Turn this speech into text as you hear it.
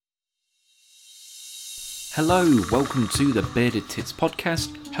Hello, welcome to the Bearded Tits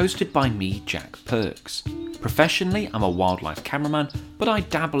podcast, hosted by me, Jack Perks. Professionally, I'm a wildlife cameraman, but I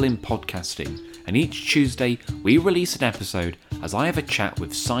dabble in podcasting, and each Tuesday we release an episode as I have a chat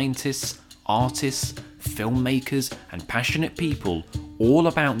with scientists, artists, filmmakers, and passionate people all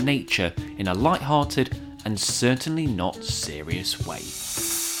about nature in a light-hearted and certainly not serious way.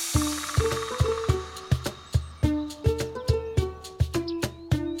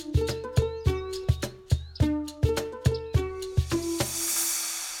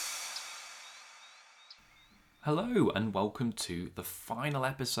 Hello and welcome to the final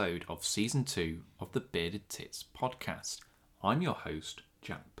episode of Season 2 of the Bearded Tits podcast. I'm your host,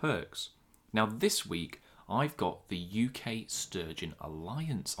 Jack Perks. Now this week I've got the UK Sturgeon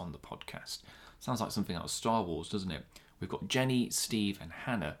Alliance on the podcast. Sounds like something out of Star Wars, doesn't it? We've got Jenny, Steve and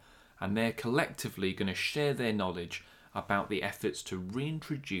Hannah, and they're collectively going to share their knowledge about the efforts to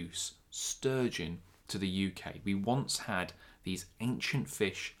reintroduce sturgeon to the UK. We once had these ancient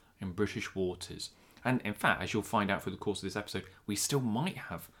fish in British waters. And in fact, as you'll find out through the course of this episode, we still might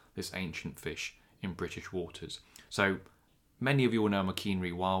have this ancient fish in British waters. So many of you will know I'm a keen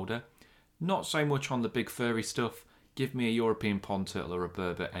rewilder. Not so much on the big furry stuff. Give me a European pond turtle or a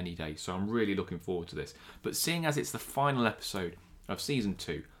burbot any day. So I'm really looking forward to this. But seeing as it's the final episode of Season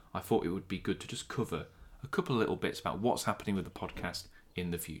 2, I thought it would be good to just cover a couple of little bits about what's happening with the podcast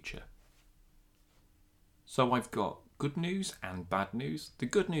in the future. So I've got good news and bad news. The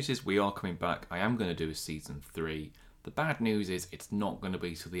good news is we are coming back. I am going to do a Season 3. The bad news is it's not going to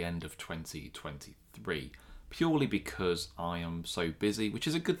be till the end of 2023, purely because I am so busy, which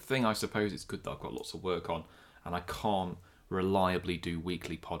is a good thing, I suppose. It's good that I've got lots of work on and I can't reliably do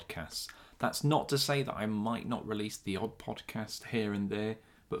weekly podcasts. That's not to say that I might not release the odd podcast here and there,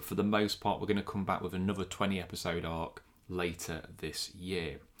 but for the most part we're going to come back with another 20 episode arc later this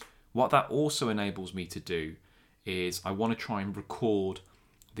year. What that also enables me to do is I want to try and record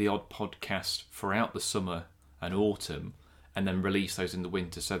the odd podcast throughout the summer and autumn and then release those in the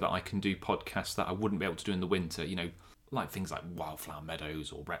winter so that I can do podcasts that I wouldn't be able to do in the winter, you know, like things like wildflower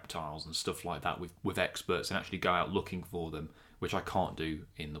meadows or reptiles and stuff like that with experts and actually go out looking for them, which I can't do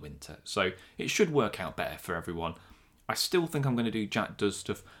in the winter. So it should work out better for everyone. I still think I'm going to do Jack Does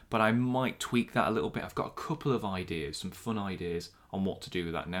stuff, but I might tweak that a little bit. I've got a couple of ideas, some fun ideas on what to do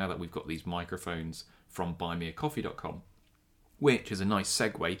with that now that we've got these microphones from buymeacoffee.com, which is a nice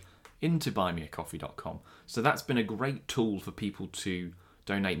segue into buymeacoffee.com. So that's been a great tool for people to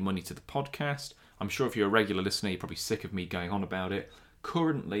donate money to the podcast. I'm sure if you're a regular listener, you're probably sick of me going on about it.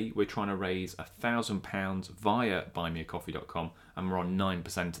 Currently, we're trying to raise £1,000 via buymeacoffee.com, and we're on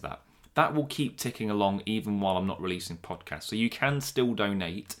 9% of that. That will keep ticking along even while I'm not releasing podcasts. So you can still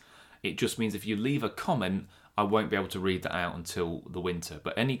donate. It just means if you leave a comment, I won't be able to read that out until the winter.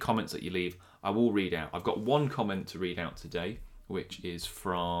 But any comments that you leave, I will read out. I've got one comment to read out today, which is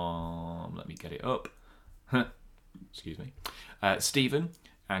from, let me get it up. Excuse me. Stephen,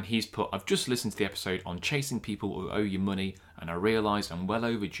 and he's put, I've just listened to the episode on chasing people who owe you money, and I realised I'm well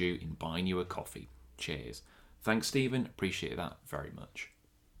overdue in buying you a coffee. Cheers. Thanks, Stephen. Appreciate that very much.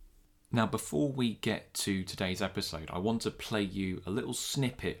 Now, before we get to today's episode, I want to play you a little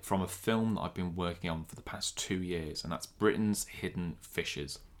snippet from a film that I've been working on for the past 2 years, and that's Britain's Hidden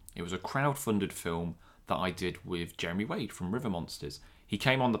Fishes. It was a crowd-funded film that I did with Jeremy Wade from River Monsters. He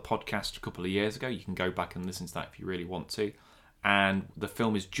came on the podcast a couple of years ago. You can go back and listen to that if you really want to. And the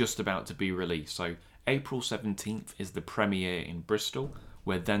film is just about to be released. So April 17th is the premiere in Bristol.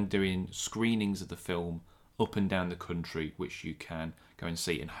 We're then doing screenings of the film up and down the country, which you can go and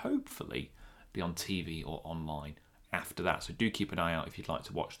see and hopefully be on TV or online after that. So do keep an eye out if you'd like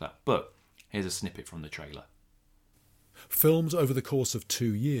to watch that. But here's a snippet from the trailer. Filmed over the course of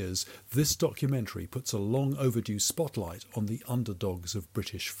 2 years, this documentary puts a long overdue spotlight on the underdogs of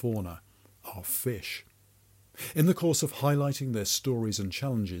British fauna, our fish. In the course of highlighting their stories and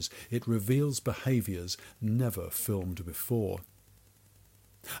challenges, it reveals behaviours never filmed before.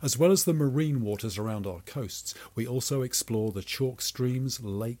 As well as the marine waters around our coasts, we also explore the chalk streams,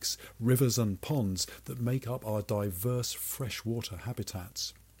 lakes, rivers and ponds that make up our diverse freshwater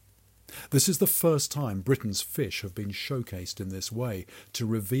habitats. This is the first time Britain's fish have been showcased in this way to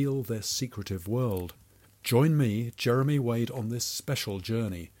reveal their secretive world. Join me, Jeremy Wade, on this special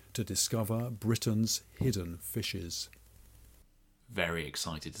journey to discover Britain's hidden fishes. Very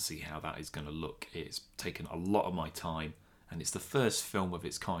excited to see how that is going to look. It's taken a lot of my time, and it's the first film of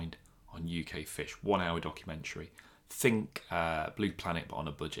its kind on UK fish, 1 hour documentary. Think Blue Planet but on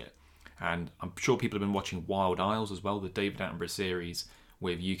a budget. And I'm sure people have been watching Wild Isles as well, the David Attenborough series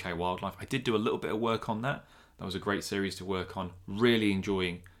with UK wildlife. I did do a little bit of work on that. That was a great series to work on. Really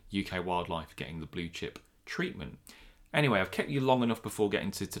enjoying UK wildlife getting the blue chip treatment. Anyway, I've kept you long enough before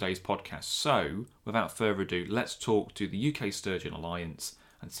getting to today's podcast, so without further ado, let's talk to the UK Sturgeon Alliance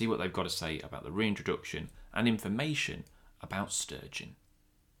and see what they've got to say about the reintroduction and information about sturgeon.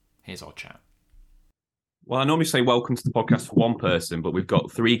 Here's our chat. Well, I normally say welcome to the podcast for one person, but we've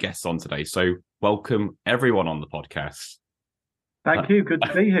got 3 guests on today, so welcome everyone on the podcast. Thank you. Good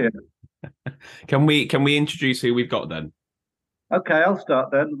to be here. Can we introduce who we've got then? Okay, I'll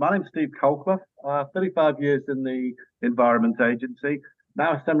start then. My name's Steve Colclough. 35 years in the Environment Agency,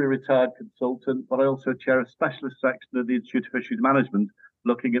 now a semi-retired consultant, but I also chair a specialist section of the Institute of Fisheries Management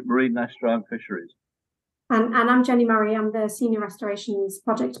looking at marine and estuarine fisheries. And I'm Jenny Murray. I'm the Senior Restorations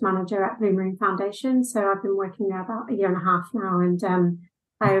Project Manager at Blue Marine Foundation. So I've been working there about a year and a half now, and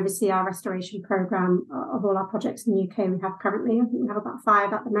I oversee our restoration programme of all our projects in the UK we have currently. I think we have about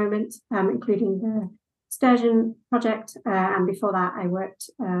 5 at the moment, including the Sturgeon project. And before that, I worked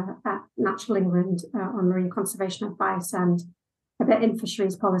at Natural England on marine conservation advice and a bit in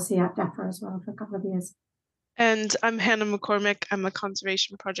fisheries policy at DEFRA as well for a couple of years. And I'm Hannah McCormick. I'm a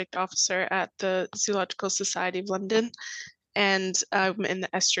conservation project officer at the Zoological Society of London, and I'm in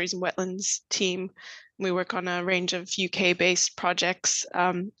the estuaries and wetlands team. We work on a range of UK-based projects,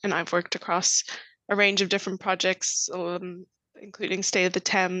 and I've worked across a range of different projects, including State of the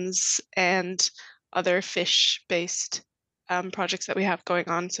Thames and other fish-based projects that we have going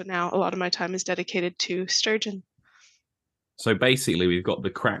on. So now a lot of my time is dedicated to sturgeon. So basically, we've got the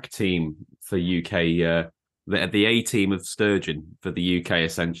crack team for UK, the A team of sturgeon for the UK,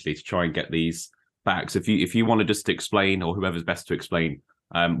 essentially, to try and get these back. So if you want to just explain, or whoever's best to explain,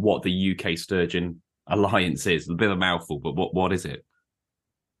 what the UK Sturgeon Alliance is, a bit of a mouthful, but what is it?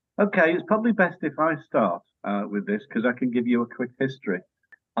 Okay, it's probably best if I start with this because I can give you a quick history.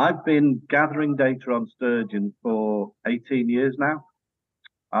 I've been gathering data on sturgeon for 18 years now,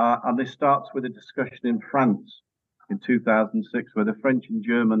 and this starts with a discussion in France in 2006 where the French and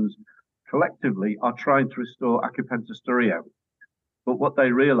Germans collectively are trying to restore Acupentus sturio. But what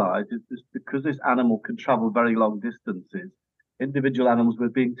they realized is this, because this animal can travel very long distances, individual animals were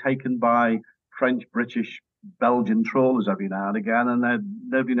being taken by French, British, Belgian trawlers every now and again, and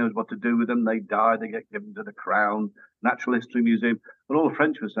nobody knows what to do with them. They die, they get given to the Crown, Natural History Museum, and all the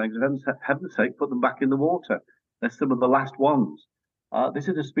French were saying, for heaven's sake, put them back in the water. They're some of the last ones. This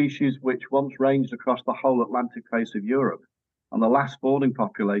is a species which once ranged across the whole Atlantic face of Europe, and the last spawning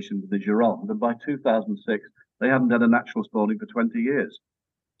population was the Gironde, and by 2006, they hadn't had a natural spawning for 20 years.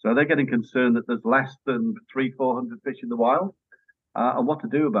 So they're getting concerned that there's less than 300-400 fish in the wild, and what to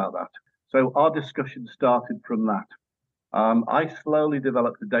do about that. So our discussion started from that. I slowly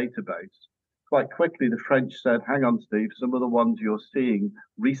developed a database. Quite quickly, the French said, hang on, Steve, some of the ones you're seeing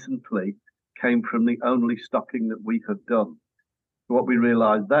recently came from the only stocking that we have done. So what we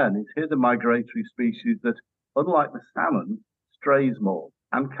realized then is here's a migratory species that, unlike the salmon, strays more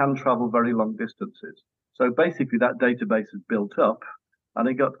and can travel very long distances. So basically that database has built up, and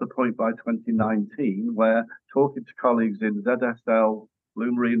it got to the point by 2019 where, talking to colleagues in ZSL,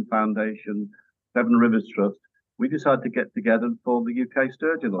 Blue Marine Foundation, Severn Rivers Trust, we decided to get together and form the UK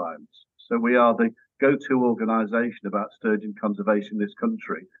Sturgeon Alliance. So we are the go-to organisation about sturgeon conservation in this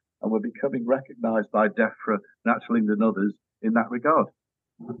country, and we're becoming recognised by DEFRA, Natural England and others in that regard.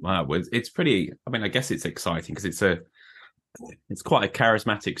 Wow, it's pretty, I mean, I guess it's exciting because it's quite a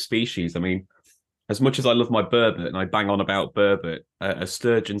charismatic species. I mean, as much as I love my burbot and I bang on about burbot, a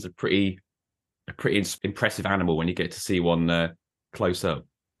sturgeon's a pretty impressive animal when you get to see one close up.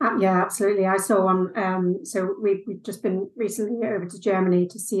 Yeah, absolutely. I saw one. So we've just been recently over to Germany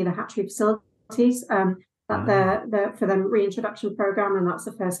to see the hatchery facilities that for the reintroduction program, and that's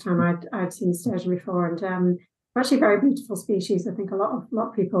the first time I'd seen sturgeon before. And actually, a very beautiful species. I think a lot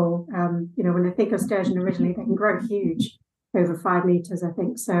of people, when they think of sturgeon originally, they can grow huge, over 5 meters. I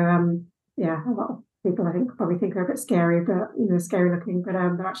think so. Yeah, a lot of people I think probably think they're a bit scary, but scary looking. But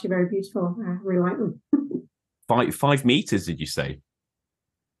they're actually very beautiful. I really like them. 5 meters, did you say?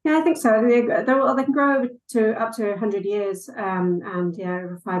 Yeah, I think so. They can grow up to 100 years, and yeah,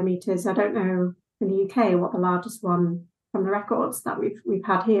 over 5 meters. I don't know in the UK what the largest one from the records that we've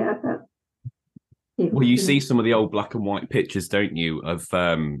had here, but well, you see some of the old black and white pictures, don't you, of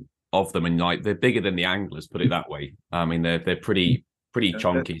them, and like they're bigger than the anglers, put it that way. I mean, they're pretty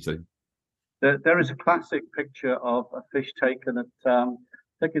chunky. So there is a classic picture of a fish taken at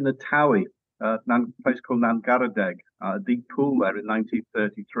the Towie, a place called Nangaradeg, a deep pool there in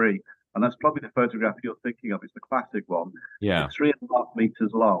 1933. And that's probably the photograph you're thinking of. It's the classic one. Yeah. It's 3.5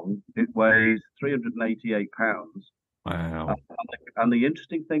 meters long. It weighs 388 pounds. Wow. And the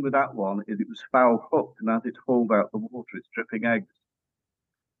interesting thing with that one is it was foul hooked, and as it's hauled out the water, it's dripping eggs.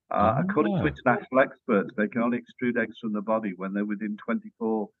 According to international experts, they can only extrude eggs from the body when they're within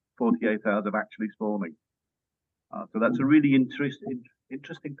 24, 48 hours of actually spawning. So that's a really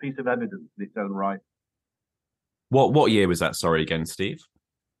interesting piece of evidence in its own right. What year was that? Sorry again, Steve.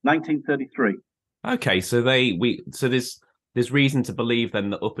 1933. Okay, so there's reason to believe then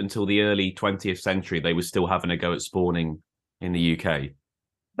that up until the early 20th century they were still having a go at spawning in the UK.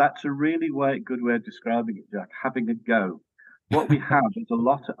 That's a really good way of describing it, Jack. Having a go. What we have is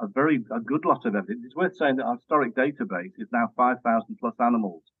a good lot of evidence. It's worth saying that our historic database is now 5,000 plus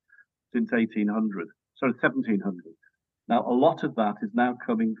animals since 1700. Now, a lot of that is now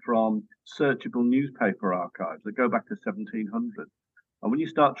coming from searchable newspaper archives that go back to 1700. And when you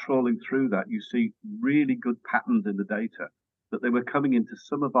start trawling through that, you see really good patterns in the data that they were coming into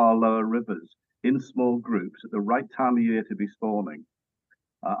some of our lower rivers in small groups at the right time of year to be spawning.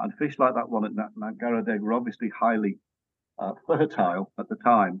 And fish like that one at Nangaradeg were obviously highly fertile at the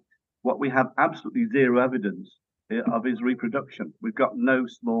time. What we have absolutely zero evidence of is reproduction. We've got no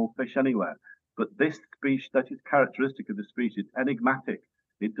small fish anywhere. But this species, that is characteristic of the species, enigmatic.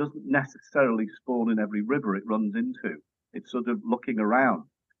 It doesn't necessarily spawn in every river it runs into. It's sort of looking around.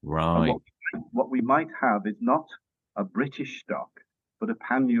 Right. And what we might have is not a British stock, but a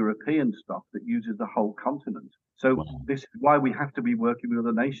pan-European stock that uses the whole continent. So This is why we have to be working with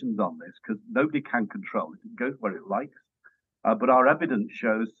other nations on this, because nobody can control it. It goes where it likes. But our evidence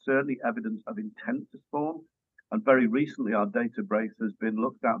shows certainly evidence of intent to spawn. And very recently, our database has been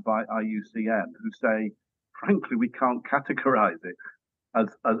looked at by IUCN, who say, frankly, we can't categorize it as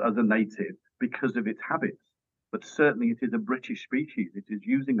a native because of its habits. But certainly it is a British species. It is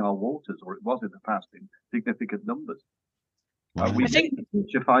using our waters, or it was in the past, in significant numbers. We think in the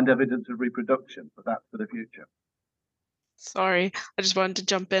future find evidence of reproduction, but that's for the future. Sorry, I just wanted to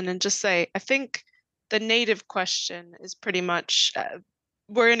jump in and just say, I think the native question is pretty much,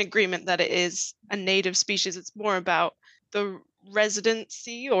 we're in agreement that it is a native species. It's more about the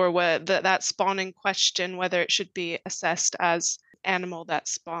residency or that spawning question, whether it should be assessed as animal that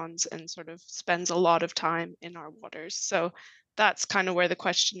spawns and sort of spends a lot of time in our waters. So that's kind of where the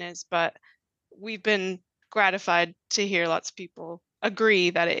question is. But we've been gratified to hear lots of people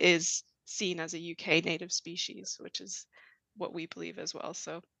agree that it is seen as a UK native species, which is what we believe as well.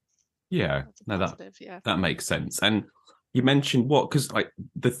 So yeah, that makes sense. And you mentioned because like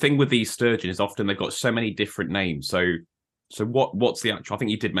the thing with these sturgeon is often they've got so many different names. So what's the actual? I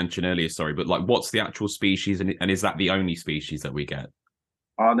think you did mention earlier, sorry, but like what's the actual species, and is that the only species that we get?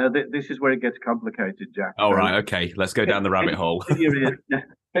 Oh no, this is where it gets complicated, Jack. All right, okay, let's go down the rabbit hole. Pin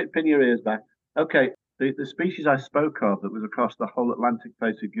your ears back. Okay, the species I spoke of that was across the whole Atlantic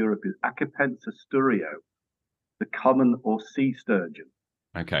face of Europe is Acapensa sturio, the common or sea sturgeon.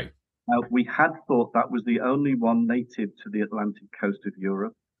 Okay. We had thought that was the only one native to the Atlantic coast of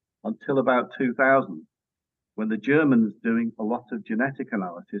Europe until about 2000, when the Germans, doing a lot of genetic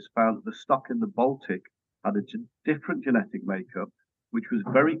analysis, found that the stock in the Baltic had a different genetic makeup, which was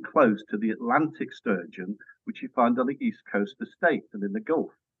very close to the Atlantic sturgeon, which you find on the east coast of the States and in the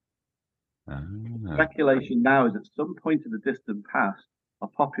Gulf. Speculation now is at some point in the distant past, a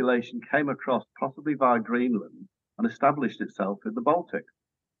population came across, possibly via Greenland, and established itself in the Baltic.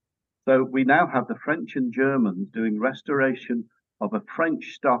 So we now have the French and Germans doing restoration of a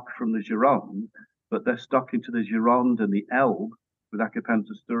French stock from the Gironde, but they're stock into the Gironde and the Elbe with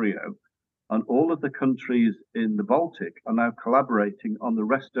Acapensa sturio. And all of the countries in the Baltic are now collaborating on the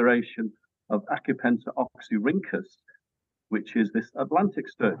restoration of Acapensa oxyrhynchus, which is this Atlantic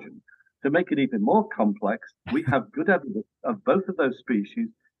sturgeon. To make it even more complex, we have good evidence of both of those species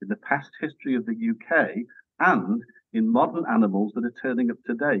in the past history of the UK and in modern animals that are turning up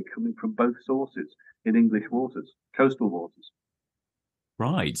today, coming from both sources in English waters, coastal waters.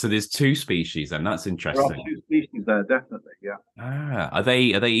 Right. So there's two species, and that's interesting. There are two species there, definitely. Yeah. Are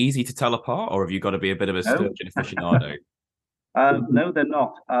they easy to tell apart, or have you got to be a bit of a sturgeon aficionado? No, they're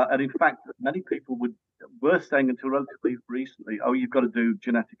not. And in fact, many people were saying until relatively recently, "Oh, you've got to do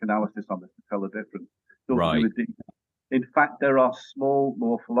genetic analysis on this to tell the difference." Right. In fact, there are small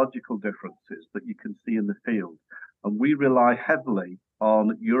morphological differences that you can see in the field. And we rely heavily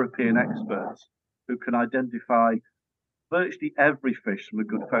on European experts who can identify virtually every fish from a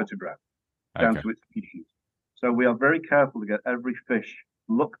good photograph down to its species. So we are very careful to get every fish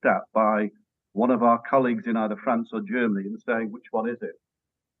looked at by one of our colleagues in either France or Germany and saying, which one is it?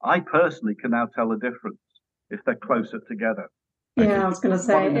 I personally can now tell the difference if they're closer together. Yeah, I was going to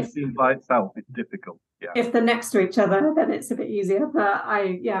say, if by itself, it's difficult. Yeah. If they're next to each other, then it's a bit easier. But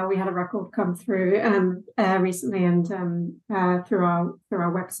we had a record come through recently and through our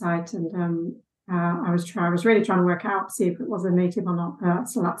website, and I was really trying to work out, see if it was a native or not.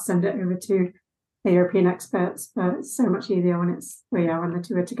 So I'll send it over to the European experts, but it's so much easier when when the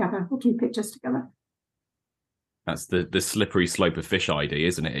two are together, or two pictures together. That's the slippery slope of fish ID,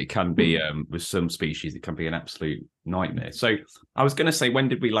 isn't it? It can be, with some species, it can be an absolute nightmare. So I was going to say, when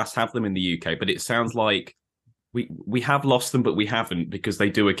did we last have them in the UK? But it sounds like we have lost them, but we haven't, because they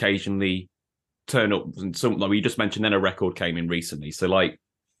do occasionally turn up. And some, like you just mentioned, then a record came in recently. So, like,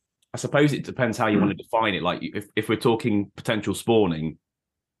 I suppose it depends how you want to define it. Like, if we're talking potential spawning,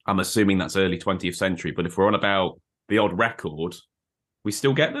 I'm assuming that's early 20th century. But if we're on about the odd record, we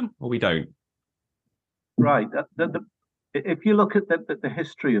still get them or we don't? Right. If you look at the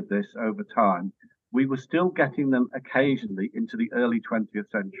history of this over time, we were still getting them occasionally into the early 20th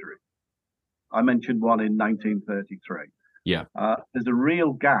century. I mentioned one in 1933. Yeah. There's a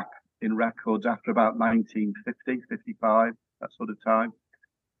real gap in records after about 1950, 55, that sort of time.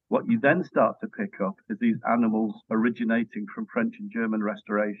 What you then start to pick up is these animals originating from French and German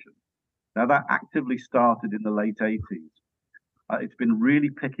restoration. Now, that actively started in the late 80s. It's been really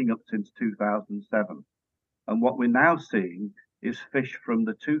picking up since 2007. And what we're now seeing is fish from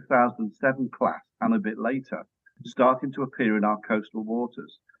the 2007 class and a bit later starting to appear in our coastal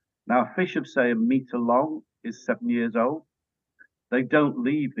waters. Now, a fish of, say, a metre long is 7 years old. They don't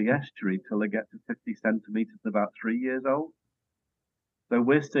leave the estuary till they get to 50 centimetres and about 3 years old. So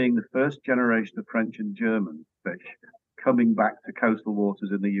we're seeing the first generation of French and German fish coming back to coastal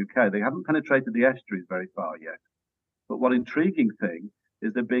waters in the UK. They haven't penetrated the estuaries very far yet. But one intriguing thing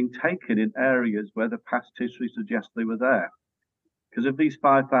is they're being taken in areas where the past history suggests they were there. Because of these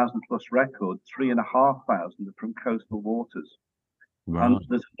 5,000 plus records, 3,500 are from coastal waters. Right. And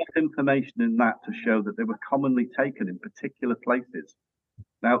there's enough information in that to show that they were commonly taken in particular places.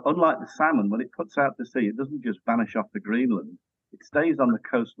 Now, unlike the salmon, when it puts out to sea, it doesn't just vanish off the Greenland. It stays on the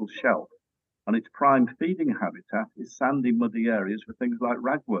coastal shelf, and its prime feeding habitat is sandy, muddy areas for things like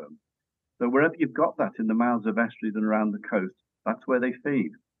ragworm. So wherever you've got that in the mouths of estuaries and around the coast, that's where they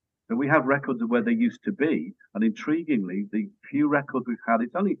feed. So we have records of where they used to be, and intriguingly, the few records we've had,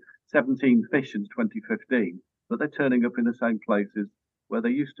 it's only 17 fish since 2015, but they're turning up in the same places where they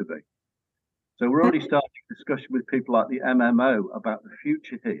used to be. So we're already starting discussion with people like the MMO about the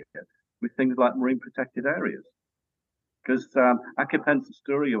future here with things like marine protected areas. Because Accipensis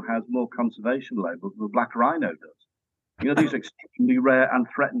sturio has more conservation labels than the black rhino does. You know, these are extremely rare and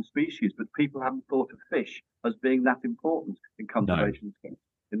threatened species, but people haven't thought of fish as being that important in conservation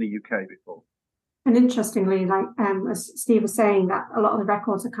in the UK before. And interestingly, like as Steve was saying, that a lot of the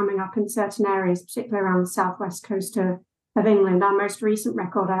records are coming up in certain areas, particularly around the southwest coast of England. Our most recent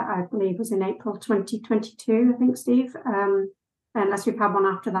record, I believe, was in April 2022, I think, Steve, unless we've had one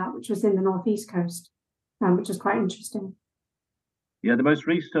after that, which was in the northeast coast, which is quite interesting. Yeah, the most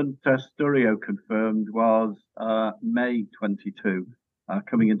recent sturio confirmed was May 22,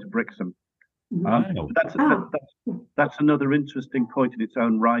 coming into Brixham. Wow. That's another interesting point in its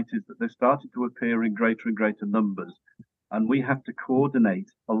own right, is that they're starting to appear in greater and greater numbers, and we have to coordinate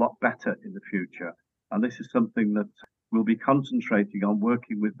a lot better in the future. And this is something that we'll be concentrating on,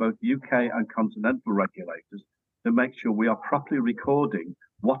 working with both UK and continental regulators to make sure we are properly recording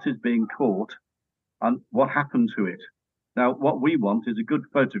what is being caught and what happened to it. Now, what we want is a good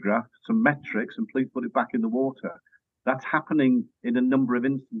photograph, some metrics, and please put it back in the water. That's happening in a number of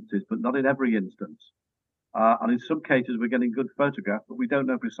instances, but not in every instance. And in some cases, we're getting good photographs, but we don't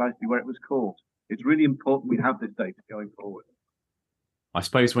know precisely where it was caught. It's really important we have this data going forward. I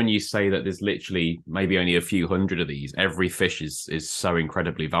suppose when you say that there's literally maybe only a few hundred of these, every fish is so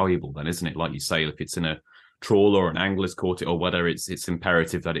incredibly valuable then, isn't it? Like you say, if it's in a trawl or an angler's caught it or whether it's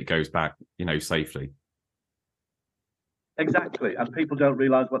imperative that it goes back, safely. Exactly. And people don't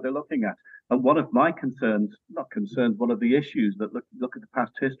realize what they're looking at. And one of my one of the issues that look at the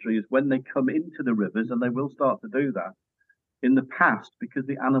past history is when they come into the rivers, and they will start to do that. In the past, because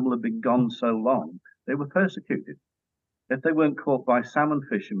the animal had been gone so long, they were persecuted. If they weren't caught by salmon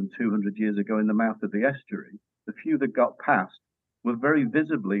fishermen 200 years ago in the mouth of the estuary, the few that got past were very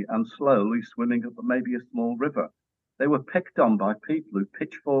visibly and slowly swimming up maybe a small river. They were picked on by people who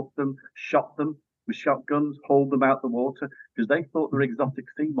pitchforked them, shot them with shotguns, hauled them out the water, because they thought they were exotic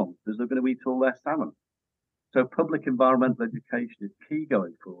sea monsters that were going to eat all their salmon. So public environmental education is key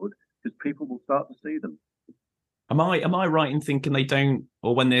going forward, because people will start to see them. Am I right in thinking they don't,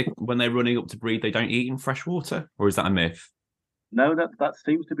 or when they're running up to breed, they don't eat in fresh water, or is that a myth? No, that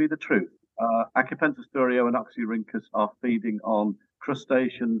seems to be the truth. Accipensis sturio and Oxyrhynchus are feeding on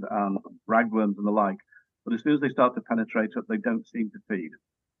crustaceans and ragworms and the like, but as soon as they start to penetrate up, they don't seem to feed.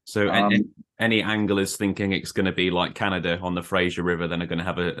 So any anglers thinking it's going to be like Canada on the Fraser River, then are going to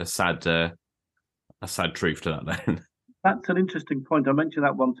have a sad a sad truth to that then. That's an interesting point. I mentioned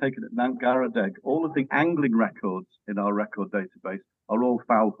that one taken at Mount Garadeg. All of the angling records in our record database are all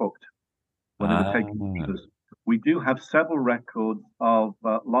foul hooked when they were taking pictures. We do have several records of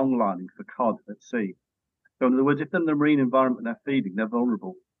long lining for cod at sea. So in other words, if they're in the marine environment they're feeding, they're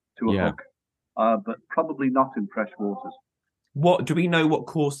vulnerable to a hook, but probably not in fresh waters. What do we know? What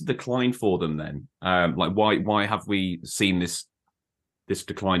caused the decline for them then? Like why have we seen this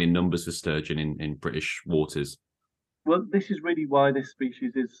decline in numbers for sturgeon in British waters? Well, this is really why this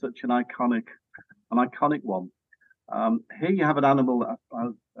species is such an iconic one. Here you have an animal that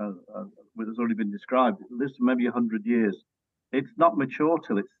has already been described. It lives for maybe 100 years. It's not mature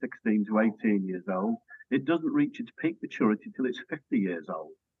till it's 16 to 18 years old. It doesn't reach its peak maturity till it's 50 years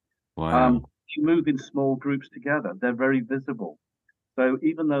old. Wow. You move in small groups together. They're very visible. So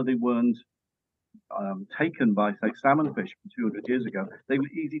even though they weren't taken by, say, salmon fish from 200 years ago, they were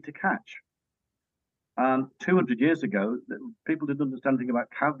easy to catch. 200 years ago, people didn't understand anything about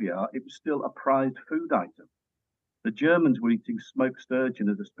caviar. It was still a prized food item. The Germans were eating smoked sturgeon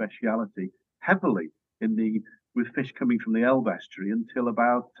as a speciality heavily with fish coming from the Elbe estuary until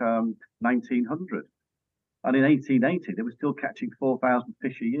about 1900. And in 1880, they were still catching 4,000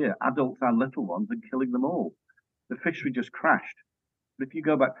 fish a year, adults and little ones, and killing them all. The fishery just crashed. But if you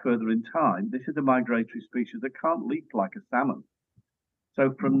go back further in time, this is a migratory species that can't leap like a salmon.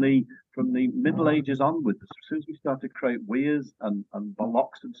 So from the Middle Ages onwards, as soon as we started to create weirs and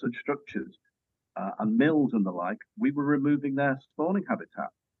bollocks and such structures, and mills and the like, we were removing their spawning habitat.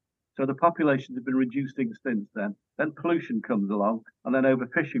 So the populations have been reducing since then. Then pollution comes along, and then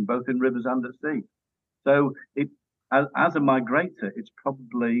overfishing, both in rivers and at sea. So as a migrator, it's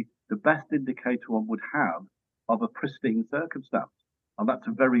probably the best indicator one would have of a pristine circumstance. And that's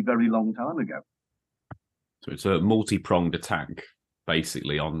a very, very long time ago. So it's a multi-pronged attack,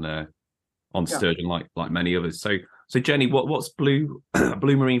 basically, on sturgeon, like many others. So Jenny, what's Blue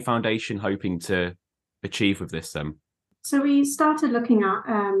Marine Foundation hoping to achieve with this? So we started looking at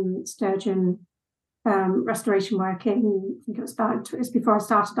sturgeon restoration work in, I think it was before I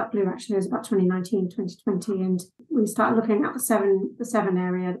started at Blue, actually. It was about 2019, 2020, and we started looking at the Severn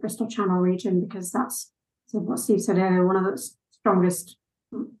area, the Bristol Channel region, because that's, so what Steve said earlier, one of the strongest,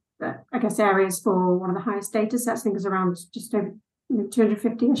 I guess, areas for one of the highest data sets. I think it's around just over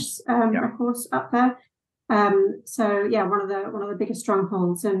 250-ish records up there. So yeah, one of the biggest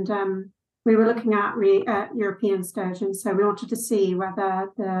strongholds, and we were looking at European sturgeon. So we wanted to see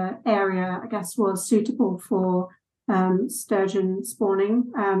whether the area, I guess, was suitable for sturgeon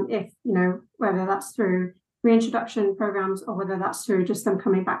spawning, if whether that's through reintroduction programs or whether that's through just them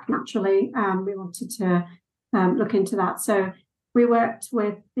coming back naturally. We wanted to look into that. So we worked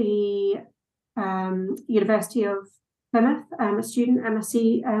with the University of Plymouth, a student,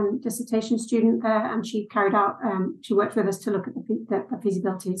 MSc dissertation student there, and she worked with us to look at the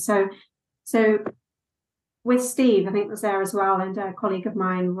feasibility. So with Steve, I think was there as well, and a colleague of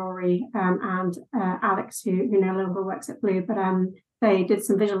mine, Rory, and Alex, who no longer works at Blue, but they did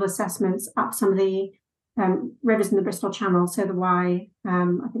some visual assessments up some of the rivers in the Bristol Channel. So the Wye,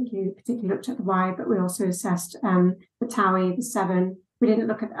 I think you particularly looked at the Wye, but we also assessed the Towie, the Severn. We didn't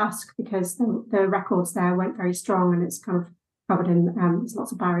look at the Usk because the records there weren't very strong, and it's kind of covered in there's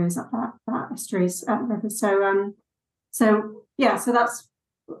lots of barriers up that estuaries river. So that's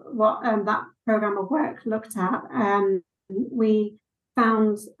what that program of work looked at. We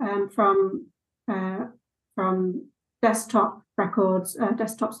found from desktop records,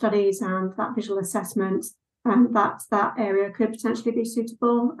 desktop studies, and that visual assessment, that area could potentially be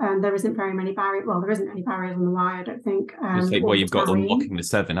suitable. There isn't very many barriers. Well, there isn't any barriers on the Wye, I don't think. You've got unlocking the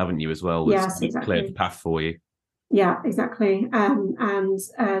Severn, haven't you, as well? Yes, exactly. Cleared the path for you. Yeah, exactly. And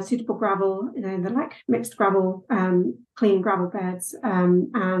suitable gravel, the mixed gravel, clean gravel beds.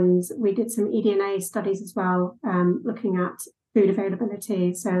 And we did some eDNA studies as well, looking at food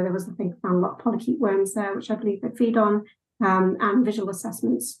availability. So there was, I think, found a lot of polychaete worms there, which I believe they feed on. And visual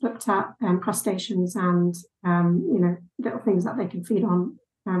assessments looked at crustaceans and little things that they can feed on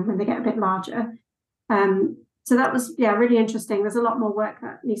when they get a bit larger. So that was really interesting. There's a lot more work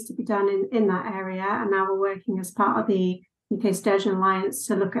that needs to be done in that area, and now we're working as part of the UK Sturgeon Alliance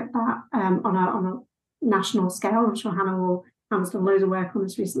to look at that on a national scale. I'm sure Hannah's done loads of work on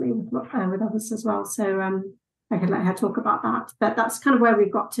this recently with others as well. So I could let her talk about that. But that's kind of where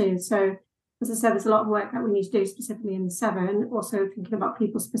we've got to. So as I said, there's a lot of work that we need to do specifically in the Severn, also thinking about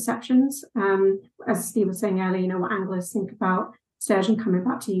people's perceptions. As Steve was saying earlier, what anglers think about sturgeon coming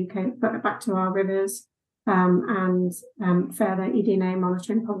back to UK, back to our rivers, and further eDNA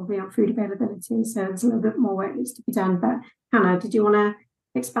monitoring probably on food availability. So there's a little bit more work needs to be done. But Hannah, did you want to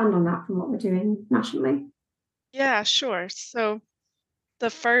expand on that from what we're doing nationally? Yeah, sure. So the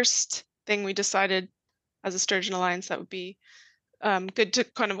first thing we decided as a Sturgeon Alliance that would be good to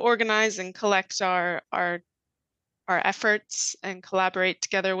kind of organize and collect our efforts and collaborate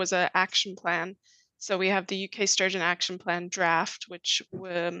together was an action plan. So we have the UK Sturgeon Action Plan draft, which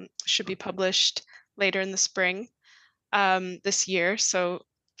should be published later in the spring this year. So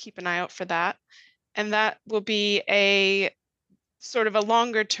keep an eye out for that. And that will be a sort of a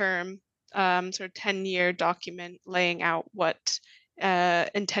longer term, sort of 10-year document laying out what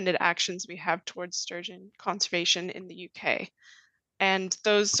intended actions we have towards sturgeon conservation in the UK. And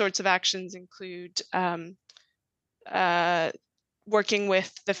those sorts of actions include working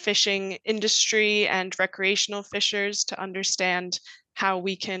with the fishing industry and recreational fishers to understand how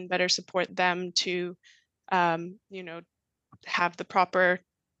we can better support them to, have the proper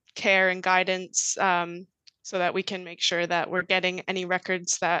care and guidance, so that we can make sure that we're getting any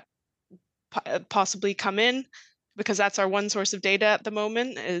records that possibly come in, because that's our one source of data at the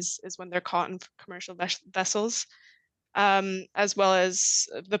moment is when they're caught in commercial vessels. As well as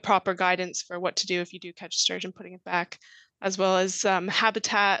the proper guidance for what to do if you do catch sturgeon, putting it back, as well as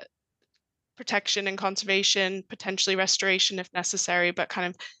habitat protection and conservation, potentially restoration if necessary, but kind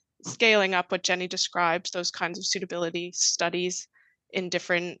of scaling up what Jenny described, those kinds of suitability studies in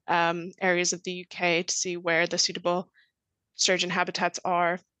different areas of the UK to see where the suitable sturgeon habitats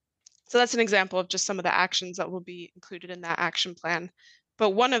are. So that's an example of just some of the actions that will be included in that action plan.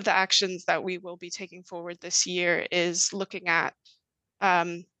 But one of the actions that we will be taking forward this year is looking at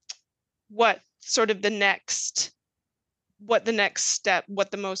what the next step, what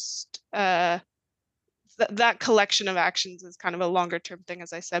the most, that collection of actions is kind of a longer term thing,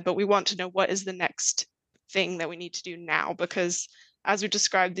 as I said, but we want to know what is the next thing that we need to do now, because as we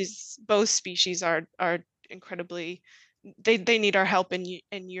described, both species are incredibly, they need our help in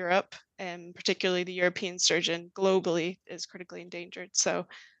Europe, and particularly the European sturgeon globally is critically endangered. So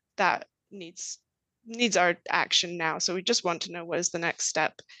that needs our action now. So we just want to know what is the next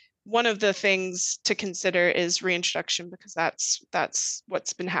step. One of the things to consider is reintroduction, because that's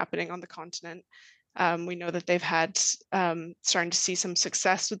what's been happening on the continent. We know that they've had starting to see some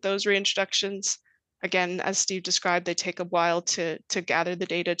success with those reintroductions. Again, as Steve described, they take a while to gather the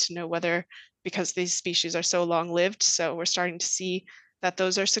data to know whether, because these species are so long lived. So we're starting to see that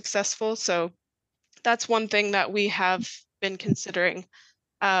those are successful. So that's one thing that we have been considering.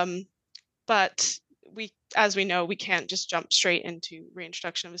 But as we know, we can't just jump straight into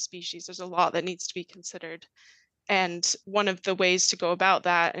reintroduction of a species. There's a lot that needs to be considered. And one of the ways to go about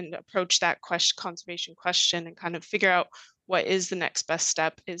that and approach that conservation question and kind of figure out what is the next best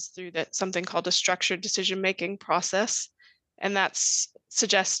step is through something called a structured decision-making process. And that's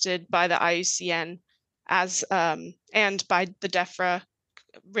suggested by the IUCN and by the DEFRA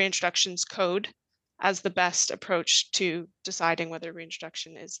reintroductions code as the best approach to deciding whether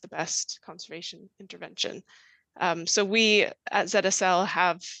reintroduction is the best conservation intervention. So we at ZSL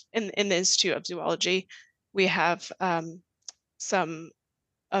have, in the Institute of Zoology, we have some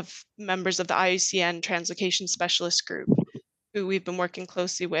of members of the IUCN Translocation Specialist Group who we've been working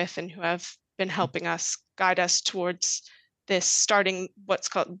closely with and who have been helping us guide us towards this, starting what's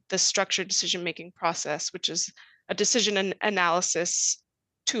called the structured decision-making process, which is a decision and analysis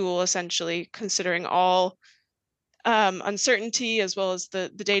tool, essentially considering all uncertainty as well as the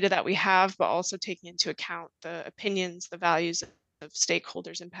data that we have, but also taking into account the opinions, the values of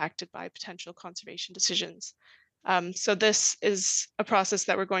stakeholders impacted by potential conservation decisions. So this is a process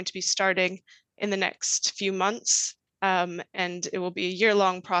that we're going to be starting in the next few months, and it will be a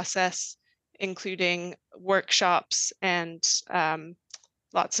year-long process, including workshops and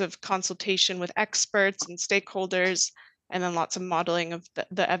lots of consultation with experts and stakeholders, and then lots of modeling of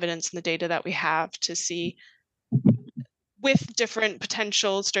the evidence and the data that we have to see with different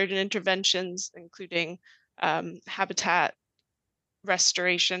potential sturgeon interventions, including habitat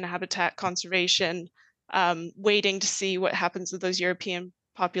restoration, habitat conservation, waiting to see what happens with those European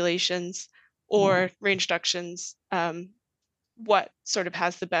populations, or reintroductions, what sort of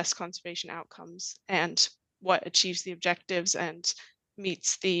has the best conservation outcomes and what achieves the objectives and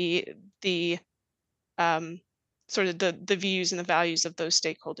meets the sort of the views and the values of those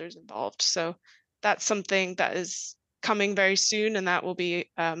stakeholders involved. So that's something that is coming very soon, and that will be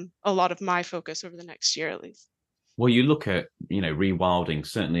a lot of my focus over the next year at least. Well, you look at, rewilding,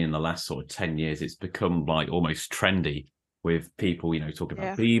 certainly in the last sort of 10 years, it's become like almost trendy with people, talking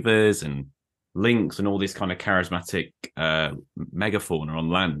about beavers and lynx and all this kind of charismatic megafauna on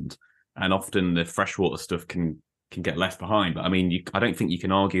land. And often the freshwater stuff can get left behind. But I mean, I don't think you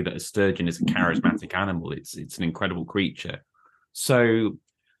can argue that a sturgeon is a charismatic animal. It's an incredible creature. So,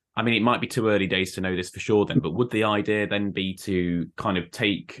 I mean, it might be too early days to know this for sure then, but would the idea then be to kind of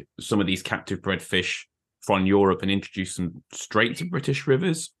take some of these captive bred fish from Europe and introduce them straight to British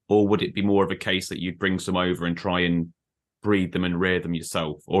rivers? Or would it be more of a case that you'd bring some over and try and breed them and rear them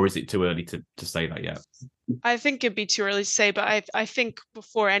yourself? Or is it too early to say that yet? I think it'd be too early to say, but I think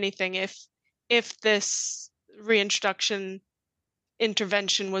before anything, if this reintroduction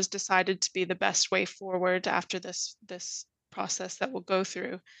intervention was decided to be the best way forward after this process that we'll go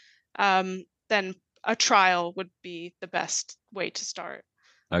through, then a trial would be the best way to start.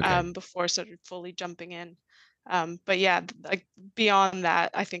 Okay. Before sort of fully jumping in. But yeah, like beyond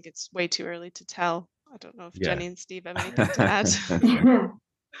that, I think it's way too early to tell. I don't know if Yeah. Jenny and Steve have anything to add.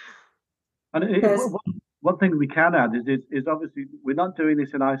 And one thing we can add is obviously we're not doing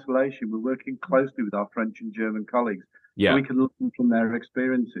this in isolation. We're working closely with our French and German colleagues, so Yeah. we can learn from their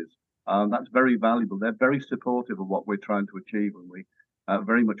experiences. That's very valuable. They're very supportive of what we're trying to achieve, and we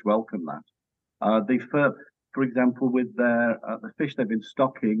very much welcome that. For example, with the fish they've been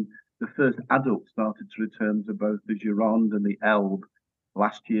stocking, the first adults started to return to both the Gironde and the Elbe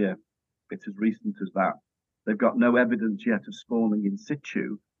last year. It's as recent as that. They've got no evidence yet of spawning in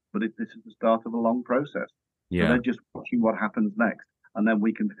situ, but this is the start of a long process. So Yeah. they're just watching what happens next, and then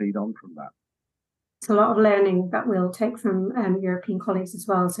we can feed on from that. It's a lot of learning that we'll take from European colleagues as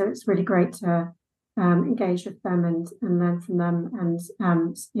well. So it's really great to engage with them and learn from them,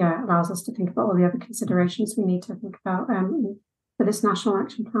 and yeah, allows us to think about all the other considerations we need to think about for this national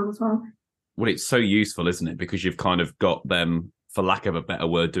action plan as well. Well, it's so useful, isn't it? Because you've kind of got them, for lack of a better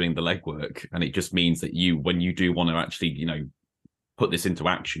word, doing the legwork, and it just means that when you do want to actually, put this into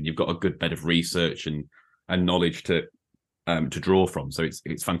action, you've got a good bit of research and knowledge to draw from. So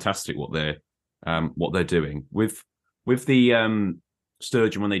it's fantastic what they're doing with the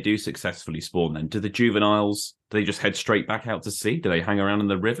sturgeon when they do successfully spawn. Then do the juveniles, do they just head straight back out to sea? Do they hang around in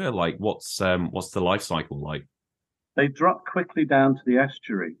the river? Like what's the life cycle like? They drop quickly down to the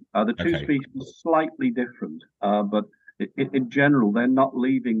estuary. The two species are slightly different, but in general, they're not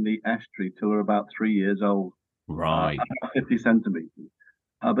leaving the estuary till they're about 3 years old. Right. 50 centimeters.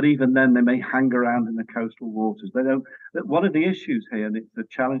 But even then, they may hang around in the coastal waters. They don't. One of the issues here, and it's a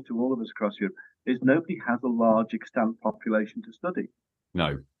challenge to all of us across Europe, is nobody has a large extant population to study.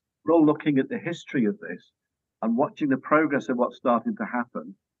 No. We're all looking at the history of this and watching the progress of what's starting to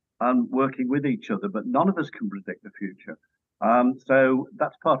happen and working with each other, but none of us can predict the future. So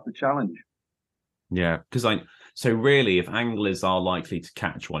that's part of the challenge. Yeah, because so really, if anglers are likely to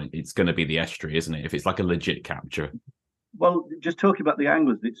catch one, it's going to be the estuary, isn't it? If it's like a legit capture. Well, just talking about the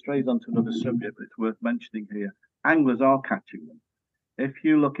anglers, it strays onto another subject, but it's worth mentioning here. Anglers are catching them. If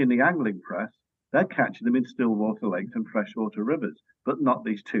you look in the angling press, they're catching them in still water lakes and freshwater rivers, but not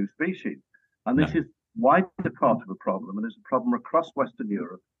these two species. And this is wider part of a problem, and it's a problem across Western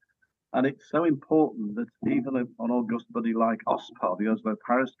Europe. And it's so important that even an august body like OSPAR, the Oslo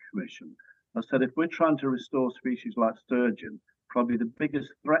Paris Commission, has said if we're trying to restore species like sturgeon, probably the biggest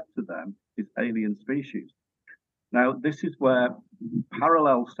threat to them is alien species. Now, this is where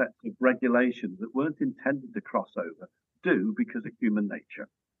parallel sets of regulations that weren't intended to cross over do because of human nature.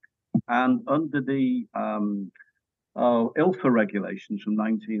 And under the ILFA regulations from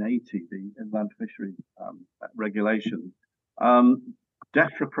 1980, the Inland Fisheries regulations,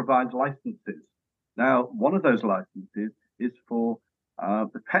 DEFRA provides licenses. Now, one of those licenses is for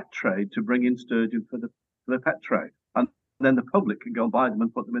the pet trade to bring in sturgeon for the pet trade. And then the public can go and buy them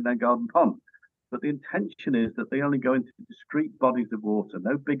and put them in their garden pond. But the intention is that they only go into discrete bodies of water,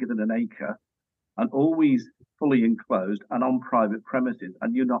 no bigger than an acre, and always fully enclosed and on private premises,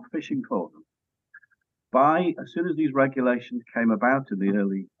 and you're not fishing for them. As soon as these regulations came about in the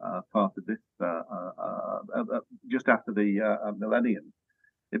early part of this, just after the millennium,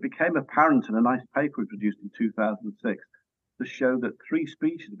 it became apparent, and a nice paper was produced in 2006 to show that 3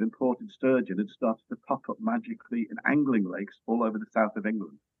 species of imported sturgeon had started to pop up magically in angling lakes all over the south of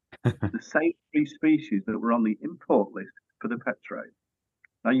England. The same 3 species that were on the import list for the pet trade.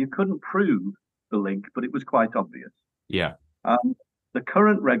 Now, you couldn't prove the link, but it was quite obvious. Yeah. The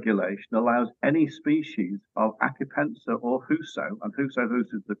current regulation allows any species of Acipensa or Huso, and Huso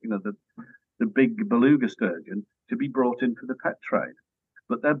is the big beluga sturgeon, to be brought in for the pet trade,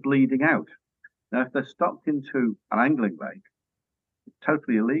 but they're bleeding out. Now, if they're stocked into an angling lake, it's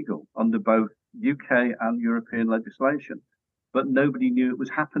totally illegal under both UK and European legislation, but nobody knew it was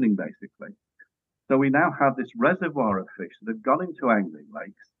happening, basically. So we now have this reservoir of fish that have gone into angling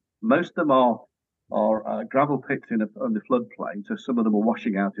lakes. Most of them are gravel pits on the floodplain, so some of them are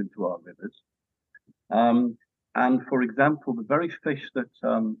washing out into our rivers. And for example, the very fish that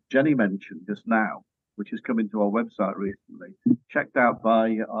Jenny mentioned just now, which has come into our website recently, checked out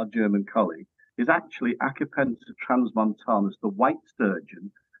by our German colleague, is actually Acapensa transmontanus, the white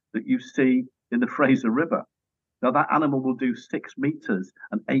sturgeon that you see in the Fraser River. Now, that animal will do 6 meters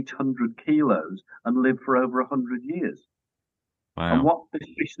and 800 kilos and live for over 100 years. Wow. And what this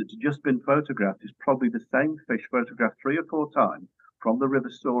fish that's just been photographed is probably the same fish photographed 3 or 4 times from the River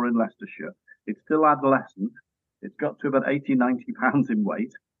Stour in Leicestershire. It's still adolescent. It's got to about 80, 90 pounds in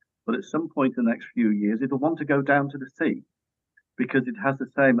weight. But at some point in the next few years, it'll want to go down to the sea because it has the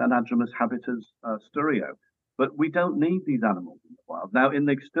same anadromous habit as Sturio. But we don't need these animals in the wild. Now, in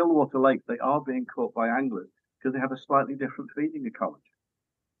the Stillwater lakes, they are being caught by anglers because they have a slightly different feeding ecology.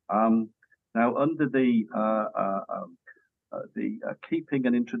 Now, under the Keeping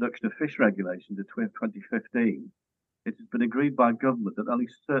and Introduction of Fish Regulations of 2015, it has been agreed by government that only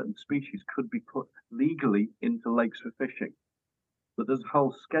certain species could be put legally into lakes for fishing. But there's a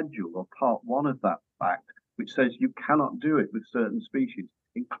whole schedule or part 1 of that act which says you cannot do it with certain species,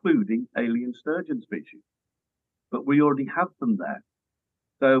 including alien sturgeon species. But we already have them there.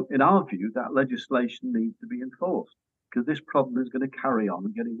 So in our view, that legislation needs to be enforced because this problem is going to carry on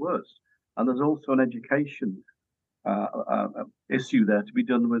and getting worse. And there's also an education issue there to be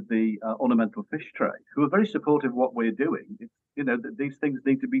done with the ornamental fish trade, who are very supportive of what we're doing. It's, these things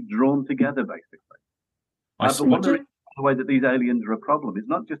need to be drawn together, basically. But one of the way that these aliens are a problem is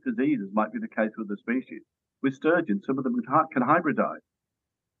not just diseases, might be the case with the species. With sturgeon, some of them can hybridize.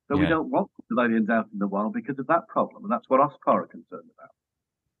 So we don't want the aliens out in the wild because of that problem, and that's what OSPAR are concerned about.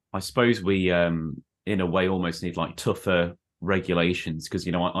 I suppose we, in a way, almost need like tougher regulations because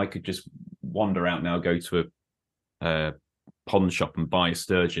I could just wander out now, go to a pond shop and buy a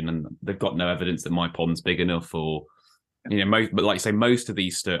sturgeon, and they've got no evidence that my pond's big enough, or but like you say, most of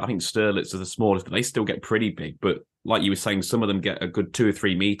these I think sterlets are the smallest, but they still get pretty big. But like you were saying, some of them get a good 2 or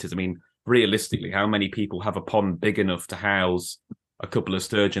 3 meters. I mean, realistically, how many people have a pond big enough to house a couple of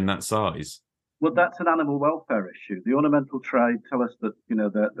sturgeon that size? Well, that's an animal welfare issue. The ornamental trade tell us that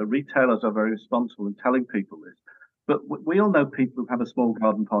the retailers are very responsible in telling people this, but we all know people who have a small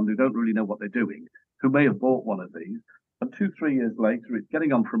garden pond who don't really know what they're doing, who may have bought one of these, and 2-3 years later, it's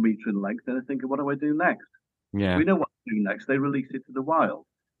getting on for a metre in length, and they're thinking, what do I do next? Yeah, we know what to do next. They release it to the wild.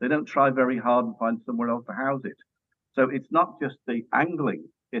 They don't try very hard and find somewhere else to house it. So it's not just the angling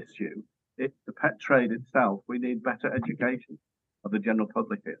issue; it's the pet trade itself. We need better education of the general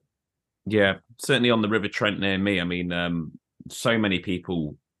public here. Yeah, certainly on the River Trent near me. I mean, so many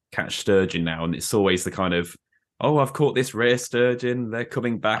people catch sturgeon now, and it's always the kind of, oh, I've caught this rare sturgeon. They're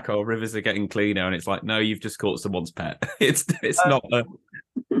coming back. Our rivers are getting cleaner, and it's like, no, you've just caught someone's pet. It's not.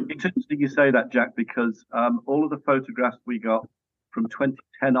 It's interesting you say that, Jack, because all of the photographs we got from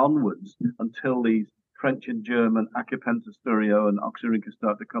 2010 onwards until these French and German Acapensa Sturio and Oxyrhynchus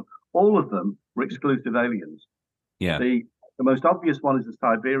start to come, all of them were exclusive aliens. Yeah. The most obvious one is the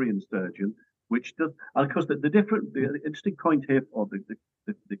Siberian sturgeon, which does, and of course, the interesting point here, or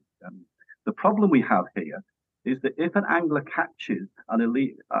the problem we have here, is that if an angler catches an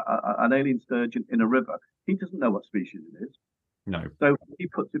alien sturgeon in a river, he doesn't know what species it is. No. So he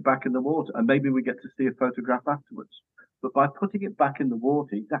puts it back in the water, and maybe we get to see a photograph afterwards. But by putting it back in the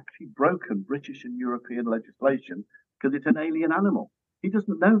water, he's actually broken British and European legislation because it's an alien animal. He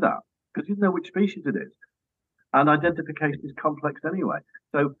doesn't know that because he doesn't know which species it is. And identification is complex anyway.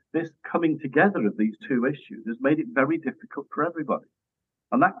 So this coming together of these two issues has made it very difficult for everybody.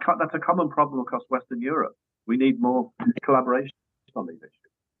 And that's a common problem across Western Europe. We need more collaboration on these issues.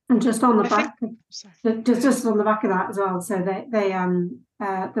 And just on the back, just on the back of that as well. So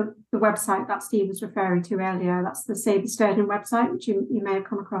the website that Steve was referring to earlier, that's the Save the Sturgeon website, which you may have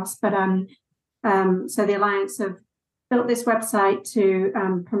come across. But so the Alliance have built this website to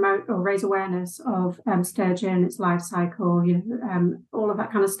promote or raise awareness of sturgeon, its life cycle, all of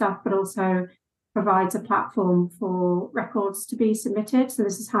that kind of stuff, but also provides a platform for records to be submitted. So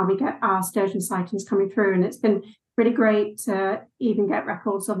this is how we get our sturgeon sightings coming through, and it's been really great to even get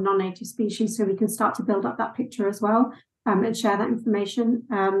records of non-native species, so we can start to build up that picture as well and share that information.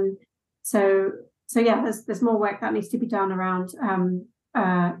 So yeah, there's more work that needs to be done around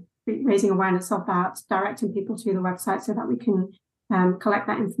raising awareness of that, directing people to the website so that we can collect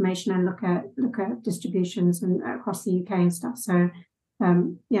that information and look at distributions and across the UK and stuff. So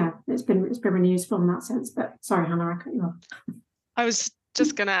yeah, it's been really useful in that sense. But sorry, Hannah, I cut you off. I was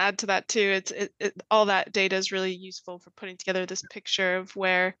just going to add to that too. All that data is really useful for putting together this picture of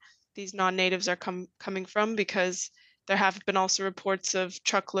where these non-natives are coming from, because there have been also reports of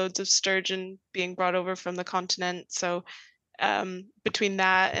truckloads of sturgeon being brought over from the continent. So between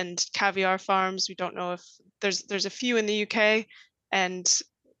that and caviar farms, we don't know if there's a few in the UK, and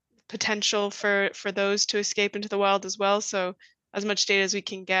potential for those to escape into the wild as well. So as much data as we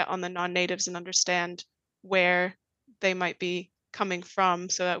can get on the non-natives and understand where they might be coming from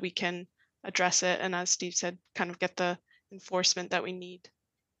so that we can address it. And as Steve said, kind of get the enforcement that we need.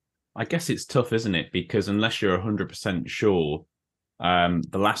 I guess it's tough, isn't it? Because unless you're 100% sure, the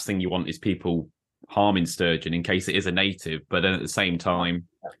last thing you want is people harming sturgeon in case it is a native. But then at the same time,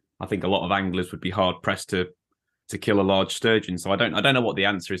 I think a lot of anglers would be hard pressed to kill a large sturgeon. So I don't know what the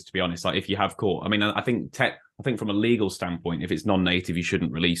answer is, to be honest. Like if you have caught, I mean, I think from a legal standpoint, if it's non-native, you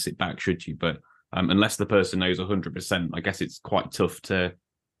shouldn't release it back, should you? But unless the person knows 100%, I guess it's quite tough to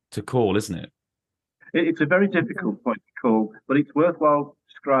call, isn't it? It's a very difficult point to call, but it's worthwhile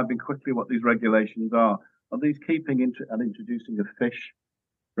describing quickly what these regulations are. On these keeping and introducing of fish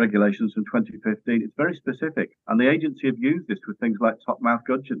regulations from 2015, it's very specific. And the agency have used this with things like topmouth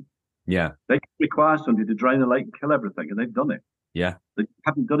gudgeon. Yeah. They require somebody to drain the lake and kill everything, and they've done it. Yeah. They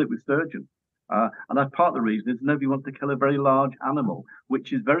haven't done it with sturgeon. And that's part of the reason is nobody wants to kill a very large animal,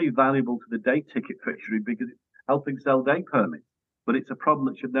 which is very valuable to the day ticket fishery because it's helping sell day permits. But it's a problem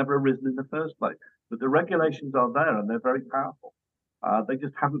that should never have arisen in the first place. But the regulations are there and they're very powerful. They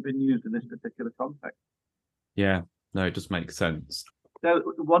just haven't been used in this particular context. Yeah, no, it just makes sense. Now,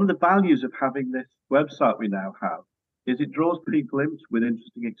 one of the values of having this website we now have is it draws people in with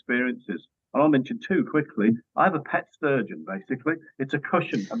interesting experiences. And I'll mention two quickly. I have a pet sturgeon, basically. It's a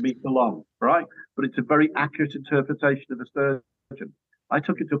cushion a metre long, right? But it's a very accurate interpretation of a sturgeon. I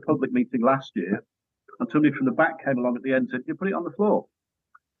took it to a public meeting last year, and somebody from the back came along at the end and said, "You put it on the floor."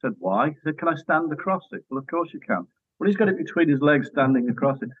 I said, "Why?" He said, "Can I stand across it?" Well, of course you can. Well, he's got it between his legs standing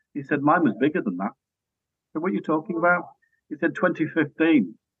across it. He said, "Mine was bigger than that." So what are you talking about? He said,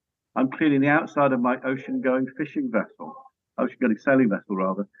 2015, I'm cleaning the outside of my ocean-going fishing vessel, ocean-going sailing vessel,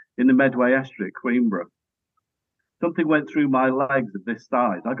 rather, in the Medway estuary at Queenborough. Something went through my legs of this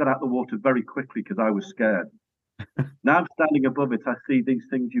size. I got out of the water very quickly because I was scared. Now I'm standing above it. I see these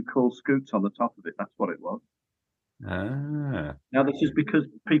things you call scoots on the top of it. That's what it was. Ah. Now, this is because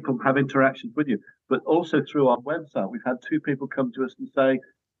people have interactions with you, but also through our website, we've had two people come to us and say,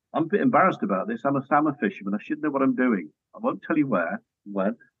 "I'm a bit embarrassed about this. I'm a salmon fisherman. I should know what I'm doing. I won't tell you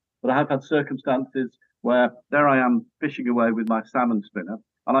when, but I have had circumstances where there I am fishing away with my salmon spinner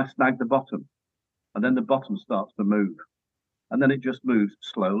and I snag the bottom and then the bottom starts to move. And then it just moves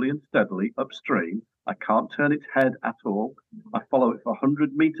slowly and steadily upstream. I can't turn its head at all. I follow it for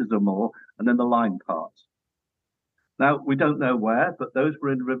 100 meters or more and then the line parts. Now, we don't know where, but those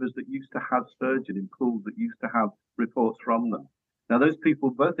were in rivers that used to have sturgeon, in pools that used to have reports from them. Now, those people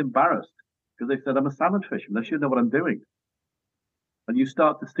were both embarrassed because they said, "I'm a salmon fisherman. I should know what I'm doing." And you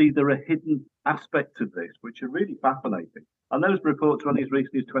start to see there are hidden aspects of this which are really fascinating. And those reports run as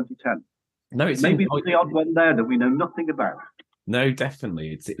recently as 2010. No, it's maybe the odd one there that we know nothing about. No,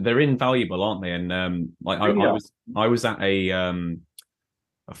 definitely, they're invaluable, aren't they? And I was at a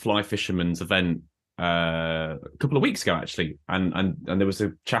fly fisherman's event a couple of weeks ago actually, and there was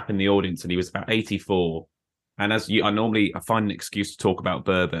a chap in the audience, and he was about 84. And I find an excuse to talk about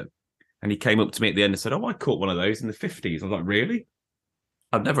burbot, and he came up to me at the end and said, "Oh, I caught one of those in the 50s." I was like, "Really?"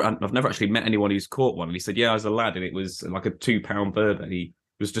 I've never actually met anyone who's caught one. And he said, "Yeah, I was a lad, and it was like a 2-pound burbot." He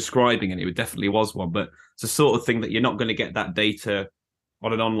was describing it. It definitely was one, but it's the sort of thing that you're not going to get that data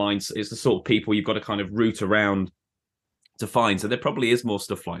on an online. It's the sort of people you've got to kind of route around to find. So there probably is more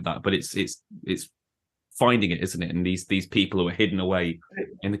stuff like that, but it's finding it, isn't it? And these people who are hidden away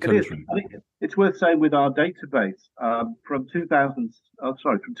in the country. I think it's worth saying with our database from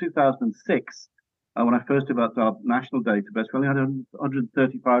 2006, when I first developed our national database, we only had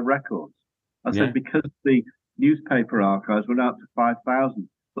 135 records. I said because the newspaper archives were out to 5,000.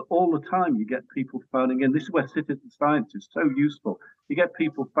 But all the time you get people phoning in. This is where citizen science is so useful. You get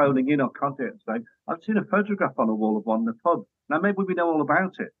people phoning in or contacting saying, "I've seen a photograph on a wall of one in the pub." Now, maybe we know all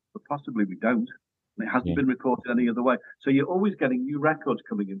about it, but possibly we don't. And it hasn't been reported any other way. So you're always getting new records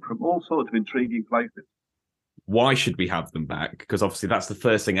coming in from all sorts of intriguing places. Why should we have them back? Because obviously that's the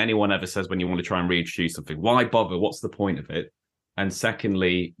first thing anyone ever says when you want to try and reintroduce something. Why bother? What's the point of it? And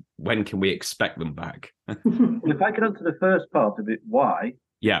secondly, when can we expect them back? If I can answer the first part of it, why?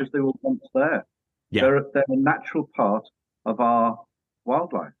 Yeah. Because they were once there. Yeah. They're a natural part of our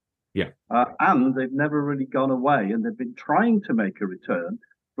wildlife. Yeah. And they've never really gone away, and they've been trying to make a return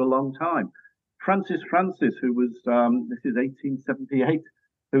for a long time. Francis, who was, this is 1878,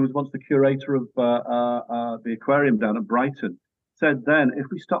 who was once the curator of the aquarium down at Brighton, said then, if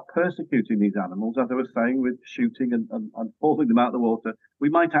we stop persecuting these animals, as I was saying, with shooting and hauling them out of the water, we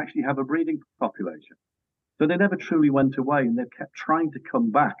might actually have a breeding population. So they never truly went away, and they've kept trying to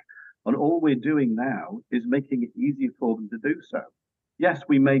come back. And all we're doing now is making it easier for them to do so. Yes,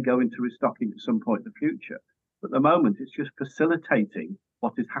 we may go into restocking at some point in the future, but at the moment it's just facilitating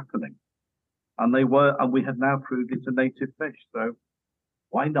what is happening. And we have now proved it's a native fish. So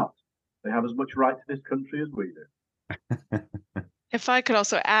why not? They have as much right to this country as we do. If I could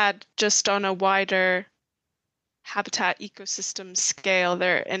also add, just on a wider habitat ecosystem scale,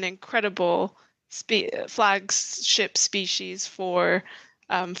 they're an incredible flagship species for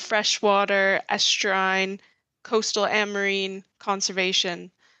freshwater, estuarine, coastal amarine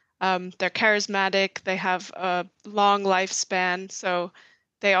conservation. They're charismatic, they have a long lifespan, so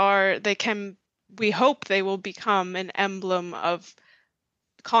we hope they will become an emblem of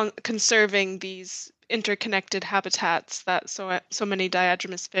conserving these interconnected habitats that so many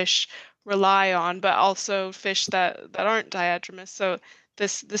diadromous fish rely on, but also fish that aren't diadromous. So the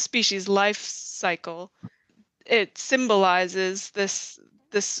species life cycle, it symbolizes this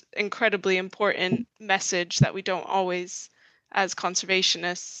incredibly important message that we don't always, as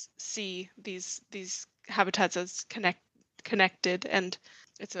conservationists, see these habitats as connected, and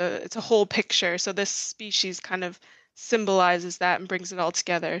it's a whole picture. So this species kind of symbolizes that and brings it all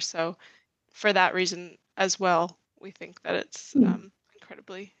together. So for that reason as well, we think that it's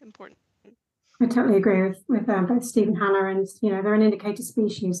incredibly important. I totally agree with both Steve and Hannah, and they're an indicator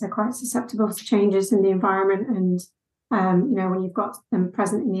species. They're quite susceptible to changes in the environment, and when you've got them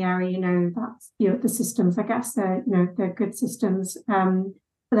present in the area, that's the systems. I guess they're good systems for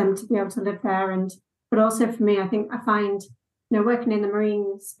them to be able to live there, but also for me, I find working in the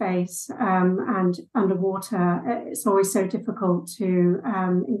marine space and underwater, it's always so difficult to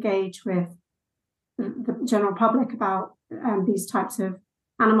engage with the general public about these types of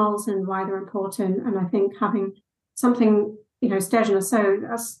animals and why they're important. And I think having something, sturgeon are so,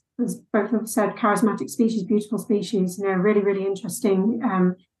 as both have said, charismatic species, beautiful species, really, really interesting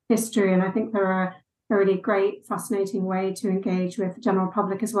history. And I think they're a really great, fascinating way to engage with the general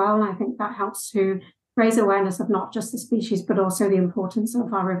public as well. And I think that helps to raise awareness of not just the species, but also the importance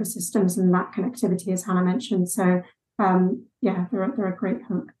of our river systems and that connectivity, as Hannah mentioned. So, they're a great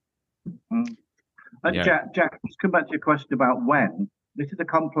hook. Yeah. Jack, just come back to your question about when. This is a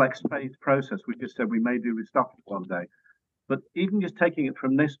complex phased process. We just said we may do restocking one day. But even just taking it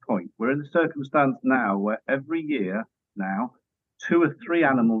from this point, we're in a circumstance now where every year now, 2 or 3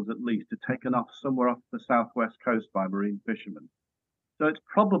 animals at least are taken off somewhere off the southwest coast by marine fishermen. So it's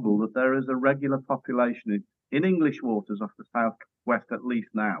probable that there is a regular population in English waters off the southwest at least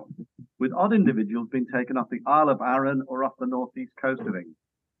now, with odd individuals being taken off the Isle of Arran or off the northeast coast of England.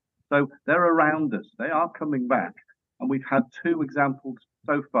 So they're around us. They are coming back. And we've had 2 examples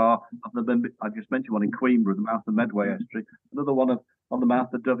so far of them. I just mentioned one in Queenborough, the mouth of Medway Estuary, another one on the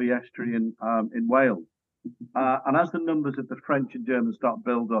mouth of Dovey Estuary in Wales. And as the numbers of the French and Germans start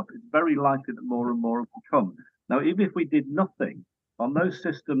build up, it's very likely that more and more will come. Now, even if we did nothing on those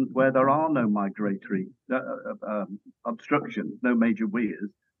systems where there are no migratory obstructions, no major weirs,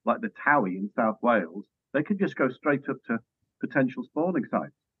 like the Towie in South Wales, they could just go straight up to potential spawning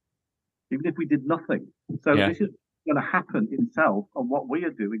sites, even if we did nothing. So this is going to happen itself, and what we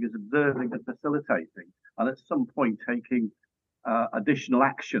are doing is observing and facilitating, and at some point taking additional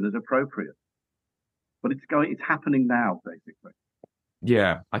action as appropriate. But it's happening now, basically.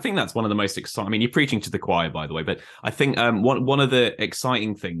 Yeah, I think that's one of the most exciting. I mean, you're preaching to the choir, by the way, but I think one of the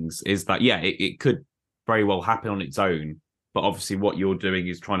exciting things is that it could very well happen on its own, but obviously what you're doing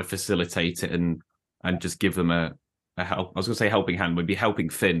is trying to facilitate it and just give them a help. I was going to say helping hand, would be helping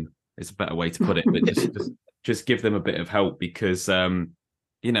fin is a better way to put it, but just give them a bit of help, because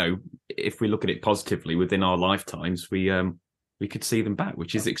if we look at it positively, within our lifetimes we could see them back,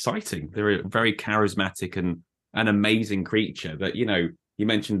 which is exciting. They're a very charismatic and an amazing creature that, you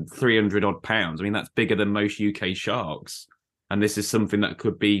mentioned 300 odd pounds. I mean, that's bigger than most UK sharks. And this is something that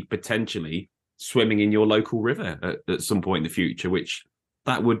could be potentially swimming in your local river at some point in the future, which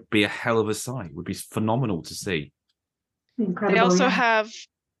that would be a hell of a sight. It would be phenomenal to see. Incredible, they also have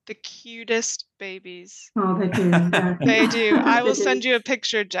the cutest babies. Oh, they do. Yeah. They do. I will send you a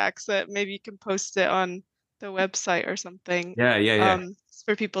picture, Jack, so that maybe you can post it on the website or something. Yeah.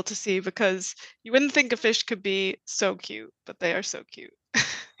 For people to see, because you wouldn't think a fish could be so cute, but they are so cute.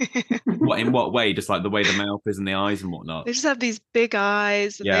 In what way? Just like the way the mouth is and the eyes and whatnot? They just have these big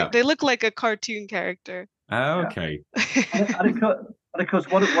eyes, and they look like a cartoon character. Oh, okay. And of course,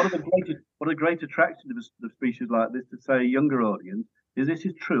 one of the great attractions of species like this, to say a younger audience, is this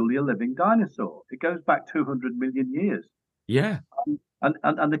is truly a living dinosaur. It goes back 200 million years. Yeah.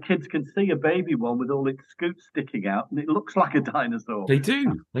 And the kids can see a baby one with all its scoots sticking out, and it looks like a dinosaur. They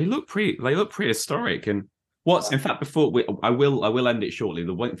do. They look prehistoric. And in fact, before I will end it shortly.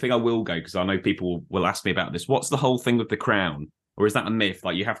 The one thing I will go, because I know people will ask me about this. What's the whole thing with the crown or is that a myth?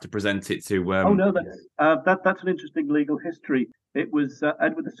 Like you have to present it to. Oh no, that's an interesting legal history. It was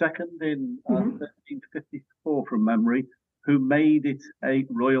Edward II in 1354, from memory, who made it a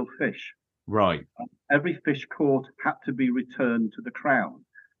royal fish. Right. Every fish caught had to be returned to the crown.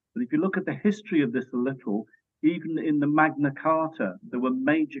 But if you look at the history of this a little, even in the Magna Carta, there were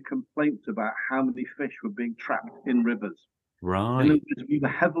major complaints about how many fish were being trapped in rivers. Right. In other words, we were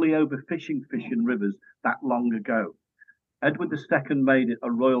heavily overfishing fish in rivers that long ago. Edward II made it a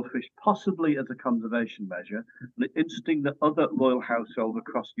royal fish, possibly as a conservation measure. And it's interesting that other royal households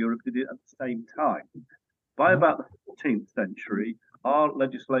across Europe did it at the same time. By about the 14th century, our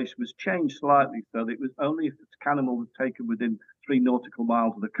legislation was changed slightly so that it was only if the animal was taken within 3 nautical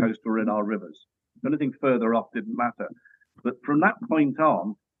miles of the coast or in our rivers. Anything further off didn't matter. But from that point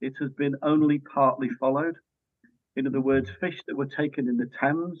on, it has been only partly followed. In other words, fish that were taken in the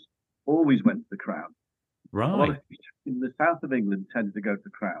Thames always went to the Crown. Right. A lot of fish in the south of England tended to go to the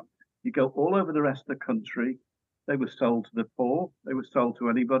Crown. You go all over the rest of the country, they were sold to the poor, they were sold to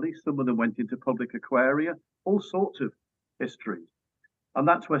anybody. Some of them went into public aquaria, all sorts of histories. And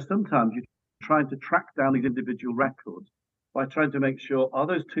that's where sometimes you're trying to track down these individual records by trying to make sure, are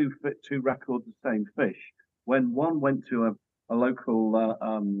those two records the same fish? When one went to a local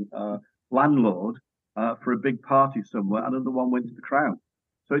landlord for a big party somewhere, and another one went to the Crown.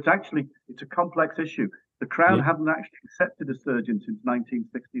 So it's a complex issue. The Crown hadn't actually accepted a sturgeon since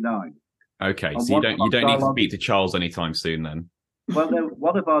 1969. Okay, And so you don't need to speak to Charles anytime soon then. Well,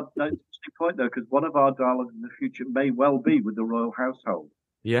 one of our interesting point though, because one of our dialogues in the future may well be with the royal household.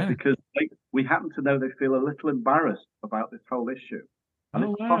 Yeah. Because we happen to know they feel a little embarrassed about this whole issue. And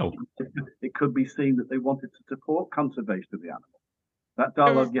it's possible it could be seen that they wanted to support conservation of the animal. That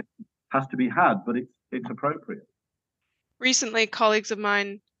dialogue has to be had, but it's appropriate. Recently, colleagues of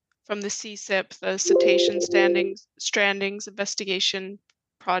mine from the CSIP, the Cetacean Strandings Investigation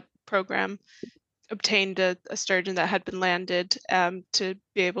Program, obtained a sturgeon that had been landed to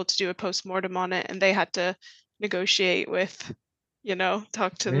be able to do a post-mortem on it, and they had to negotiate with,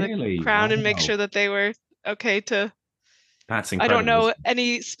 talk to the Crown and make sure that they were okay to. That's incredible. I don't know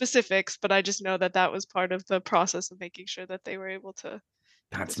any specifics, but I just know that was part of the process of making sure that they were able to.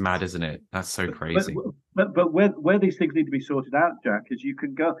 That's mad, isn't it? That's so crazy. But where these things need to be sorted out, Jack, is you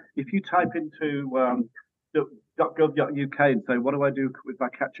can go, if you type into .gov.uk and say, what do I do if I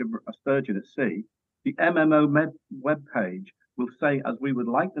catch a sturgeon at sea? The MMO webpage will say, as we would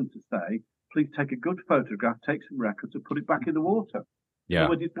like them to say, please take a good photograph, take some records, and put it back in the water. Yeah.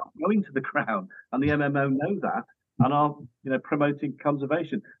 So it's not going to the Crown, and the MMO know that and are promoting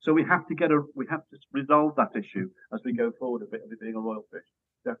conservation. So we have to resolve that issue as we go forward, a bit of it being a royal fish.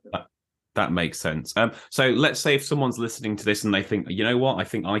 Definitely. That makes sense. So let's say if someone's listening to this and they think, you know what, I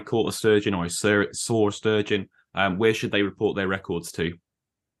think I caught a sturgeon or I saw a sturgeon, where should they report their records to?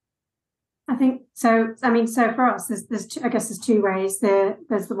 I think so. I mean, so for us, there's two ways.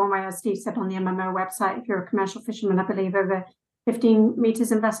 There's the one way, as Steve said, on the MMO website. If you're a commercial fisherman, I believe over 15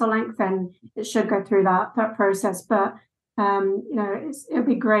 meters in vessel length, then it should go through that process. But it'd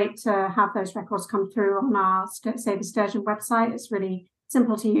be great to have those records come through on our Save the Sturgeon website. It's really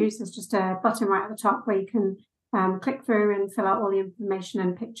simple to use. There's just a button right at the top where you can click through and fill out all the information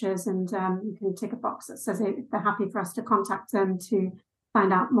and pictures, and you can tick a box that says if they're happy for us to contact them to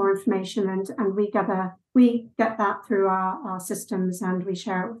find out more information, and we get that through our systems, and we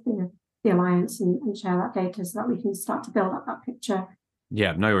share it with the Alliance and share that data so that we can start to build up that picture.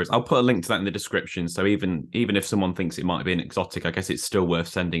 Yeah, no worries. I'll put a link to that in the description. So even if someone thinks it might be an exotic, I guess it's still worth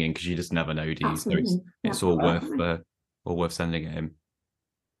sending in because you just never know, do you? So it's all worth sending it in.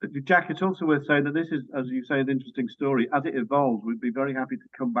 Jack, it's also worth saying that this is, as you say, an interesting story. As it evolves, we'd be very happy to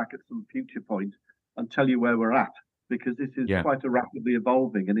come back at some future point and tell you where we're at, because this is quite a rapidly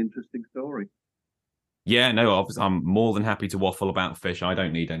evolving and interesting story. Yeah, no, obviously, I'm more than happy to waffle about fish. I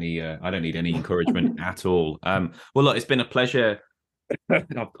don't need any encouragement at all. Well, look, it's been a pleasure.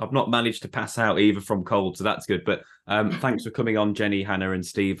 I've not managed to pass out either from cold, so that's good. But thanks for coming on, Jenny, Hannah, and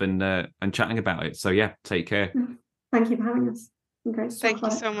Steve, and chatting about it. So yeah, take care. Thank you for having us. Thank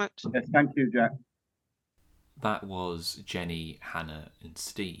you so much. Yes, thank you, Jack. That was Jenny, Hannah, and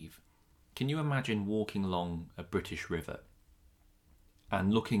Steve. Can you imagine walking along a British river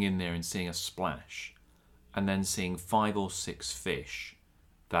and looking in there and seeing a splash, and then seeing 5 or 6 fish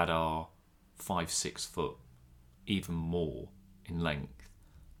that are 5-6 foot, even more in length?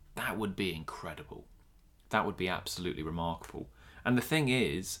 That would be incredible. That would be absolutely remarkable. And the thing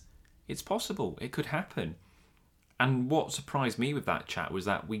is, it's possible. It could happen. And what surprised me with that chat was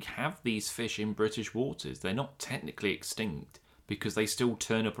that we have these fish in British waters. They're not technically extinct because they still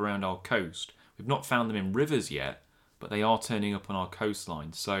turn up around our coast. We've not found them in rivers yet, but they are turning up on our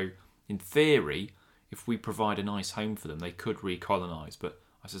coastline. So in theory, if we provide a nice home for them, they could recolonise, but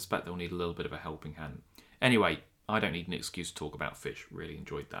I suspect they'll need a little bit of a helping hand. Anyway, I don't need an excuse to talk about fish. Really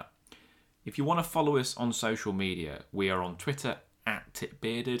enjoyed that. If you want to follow us on social media, we are on Twitter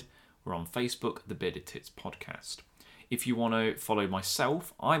 @TitBearded. We're on Facebook, The Bearded Tits Podcast. If you want to follow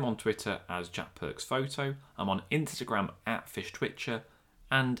myself, I'm on Twitter as Jack Perks Photo. I'm on Instagram @FishTwitcher.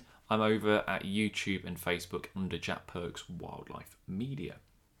 And I'm over at YouTube and Facebook under Jack Perks Wildlife Media.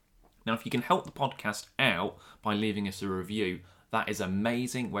 Now, if you can help the podcast out by leaving us a review, that is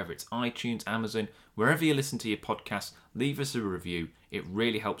amazing. Whether it's iTunes, Amazon, wherever you listen to your podcast, leave us a review. It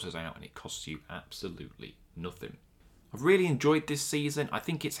really helps us out and it costs you absolutely nothing. I've really enjoyed this season. I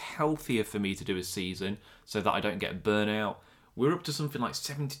think it's healthier for me to do a season so that I don't get burnout. We're up to something like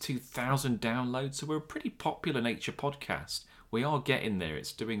 72,000 downloads, so we're a pretty popular nature podcast. We are getting there.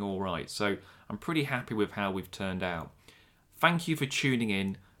 It's doing all right. So I'm pretty happy with how we've turned out. Thank you for tuning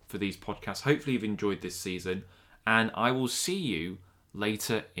in for these podcasts. Hopefully you've enjoyed this season, and I will see you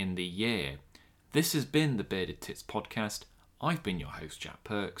later in the year. This has been the Bearded Tits Podcast. I've been your host, Jack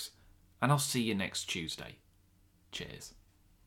Perks, and I'll see you next Tuesday. Cheers.